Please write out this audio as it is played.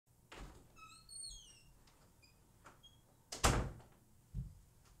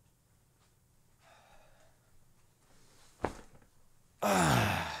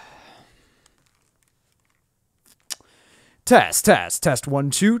Test 1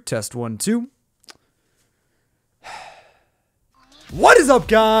 2, test 1 2. What is up,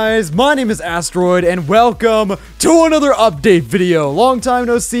 guys? My name is Astroid, and welcome to another update video. Long time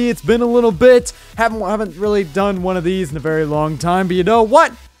no see. It's been a little bit. Haven't really done one of these in a very long time, but you know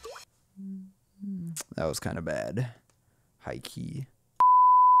what? That was kind of bad. High key.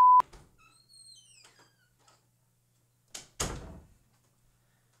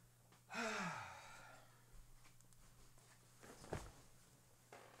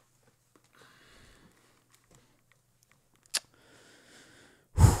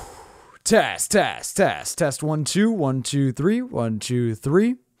 Test 1 2 1 2 3 1 2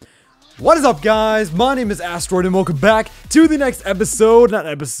 3. What is up, guys? My name is Astroid, and welcome back to the next episode. Not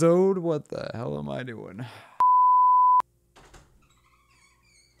episode. What the hell am I doing?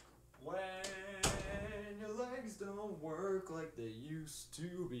 When your legs don't work like they used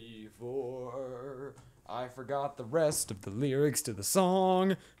to before. I forgot the rest of the lyrics to the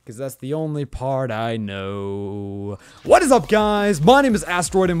song, because that's the only part I know. What is up, guys? My name is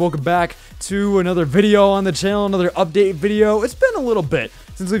Astroid, and welcome back to another video on the channel, another update video. It's been a little bit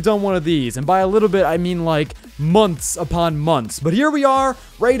since we've done one of these, and by a little bit, I mean like months upon months. But here we are,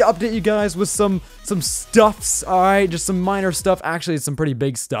 ready to update you guys with some stuffs, alright? Just some minor stuff. Actually, it's some pretty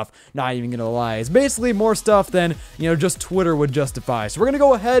big stuff, not even gonna lie. It's basically more stuff than, you know, just Twitter would justify. So we're gonna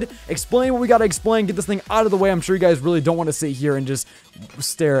go ahead, explain what we gotta explain, get this thing out of the way. I'm sure you guys really don't want to sit here and just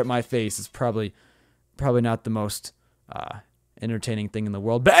stare at my face. It's probably not the most entertaining thing in the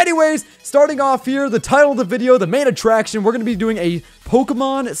world. But anyways, starting off here, the title of the video, the main attraction, we're going to be doing a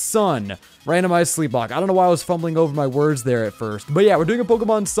Pokemon Sun randomized sleeplock. I don't know why I was fumbling over my words there at first. But yeah, we're doing a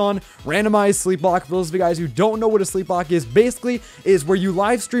Pokemon Sun randomized sleeplock. For those of you guys who don't know what a sleeplock is, basically is where you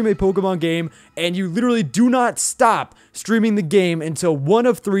live stream a Pokemon game and you literally do not stop streaming the game until one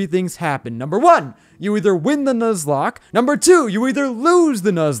of three things happen. Number one, you either win the Nuzlocke. Number two, you either lose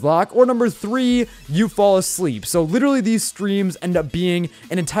the Nuzlocke. Or number three, you fall asleep. So literally these streams end up being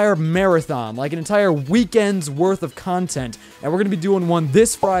an entire marathon, like an entire weekend's worth of content. And we're going to be doing one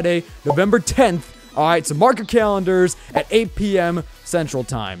this Friday, November 10th. Alright, so mark your calendars at 8 p.m. Central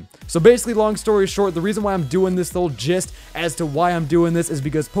Time. So basically, long story short, the reason why I'm doing this little gist as to why I'm doing this is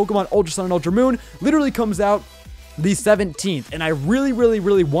because Pokemon Ultra Sun and Ultra Moon literally comes out the 17th, and I really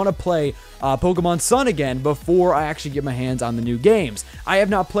want to play Pokemon Sun again before I actually get my hands on the new games. I have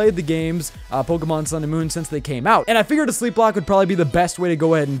not played the games Pokemon Sun and Moon since they came out, and I figured a sleeplock would probably be the best way to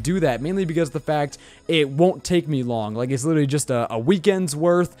go ahead and do that, mainly because of the fact it won't take me long. Like, it's literally just a weekend's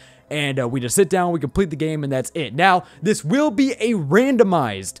worth, and we just sit down, we complete the game, and that's it. Now, this will be a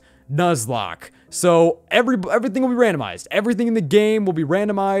randomized Nuzlocke. So everything will be randomized. Everything in the game will be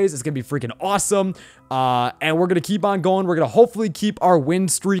randomized. It's gonna be freaking awesome. And we're gonna keep on going. We're gonna hopefully keep our win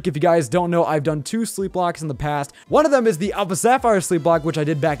streak. If you guys don't know, I've done 2 sleeplocks in the past. One of them is the Alpha Sapphire sleeplock, which I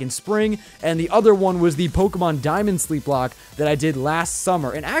did back in spring, and the other one was the Pokemon Diamond sleeplock that I did last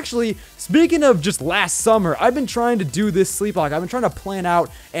summer. And actually, speaking of just last summer, I've been trying to do this sleeplock. I've been trying to plan out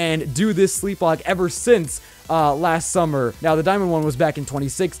and do this sleeplock ever since last summer. Now, the Diamond one was back in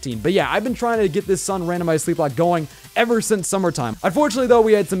 2016. But yeah, I've been trying to get this Sun randomized sleeplock going ever since summertime. Unfortunately, though,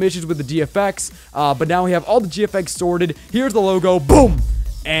 we had some issues with the GFX, but now we have all the GFX sorted. Here's the logo. Boom!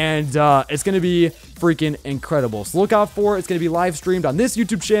 And it's going to be freaking incredible. So look out for it. It's going to be live streamed on this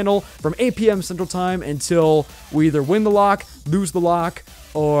YouTube channel from 8 p.m. Central Time until we either win the lock, lose the lock,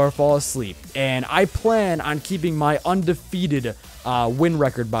 or fall asleep. And I plan on keeping my undefeated win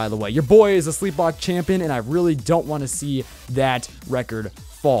record, by the way. Your boy is a sleeplock champion, and I really don't want to see that record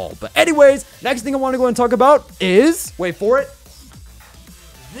fall. But anyways, next thing I want to go and talk about is, wait for it,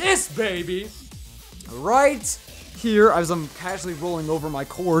 this baby right here. As I'm casually rolling over my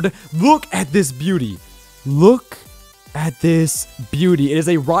cord, look at this beauty. Look at this beauty. It is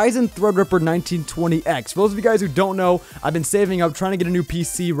a Ryzen Threadripper 1920X. For those of you guys who don't know, I've been saving up trying to get a new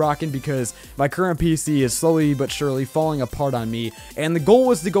PC rocking because my current PC is slowly but surely falling apart on me, and the goal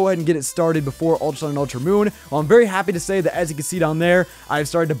was to go ahead and get it started before Ultra Sun and Ultra Moon. Well, I'm very happy to say that, as you can see down there, I've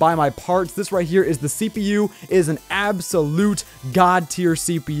started to buy my parts. This right here is the CPU. It is an absolute god tier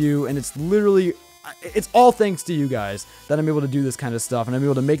CPU, and it's literally, it's all thanks to you guys that I'm able to do this kind of stuff, and I'm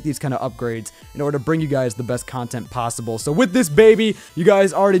able to make these kind of upgrades in order to bring you guys the best content possible. So with this baby, you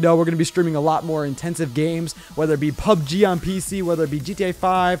guys already know we're going to be streaming a lot more intensive games, whether it be PUBG on PC, whether it be GTA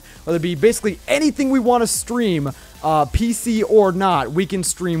 5, whether it be basically anything we want to stream, PC or not, we can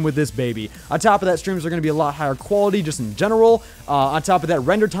stream with this baby. On top of that, streams are going to be a lot higher quality just in general. On top of that,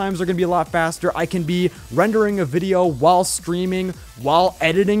 render times are going to be a lot faster. I can be rendering a video while streaming, while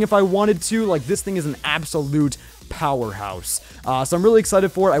editing if I wanted to. Like, this thing is an absolute powerhouse. So I'm really excited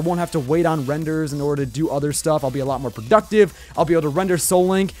for it. I won't have to wait on renders in order to do other stuff. I'll be a lot more productive. I'll be able to render Soul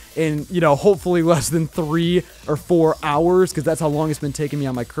Link in, you know, hopefully less than 3 or 4 hours, because that's how long it's been taking me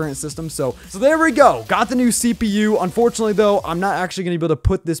on my current system. So there we go. Got the new CPU. Unfortunately, though, I'm not actually going to be able to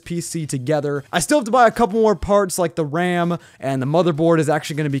put this PC together. I still have to buy a couple more parts, like the RAM, and the motherboard is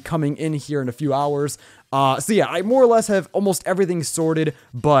actually going to be coming in here in a few hours. So yeah, I more or less have almost everything sorted,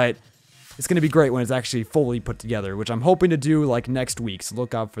 but it's going to be great when it's actually fully put together, which I'm hoping to do like next week, so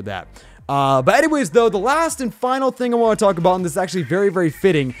look out for that. But anyways, though, the last and final thing I want to talk about, and this is actually very, very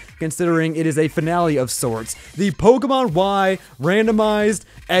fitting, considering it is a finale of sorts. The Pokemon Y randomized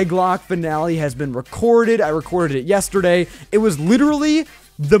Egglock finale has been recorded. I recorded it yesterday. It was literally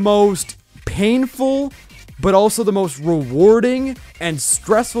the most painful, but also the most rewarding and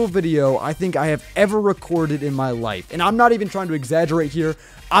stressful video I think I have ever recorded in my life. And I'm not even trying to exaggerate here.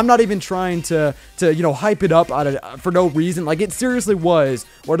 I'm not even trying to you know, hype it up for no reason. Like, it seriously was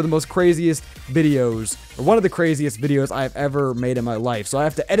one of the most craziest videos, or one of the craziest videos I've ever made in my life. So I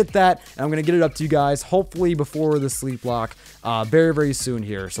have to edit that, and I'm going to get it up to you guys, hopefully before the sleep lock, very, very soon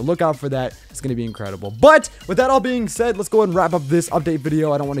here. So look out for that. It's going to be incredible. But with that all being said, let's go ahead and wrap up this update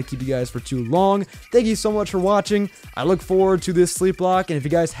video. I don't want to keep you guys for too long. Thank you so much for watching. I look forward to this sleep lock, and if you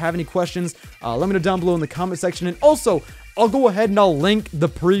guys have any questions, let me know down below in the comment section. And also, I'll go ahead and I'll link the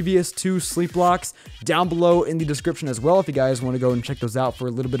previous 2 sleep locks down below in the description as well, if you guys want to go and check those out for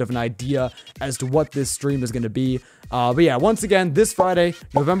a little bit of an idea as to what this stream is going to be. But yeah, once again, this Friday,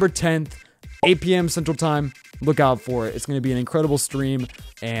 November 10th, 8 p.m. Central Time. Look out for it. It's going to be an incredible stream,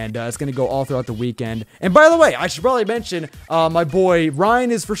 and it's going to go all throughout the weekend. And by the way, I should probably mention, my boy Ryan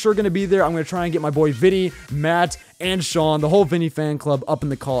is for sure going to be there. I'm going to try and get my boy Vinny, Matt, and Sean, the whole Vinny fan club, up in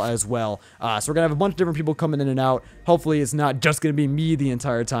the call as well. So we're going to have a bunch of different people coming in and out. Hopefully, it's not just going to be me the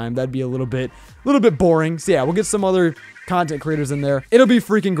entire time. That'd be a little bit boring. So yeah, we'll get some other content creators in there. It'll be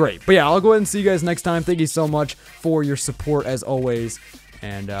freaking great. But yeah, I'll go ahead and see you guys next time. Thank you so much for your support as always.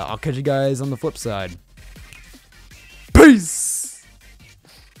 And I'll catch you guys on the flip side. Peace!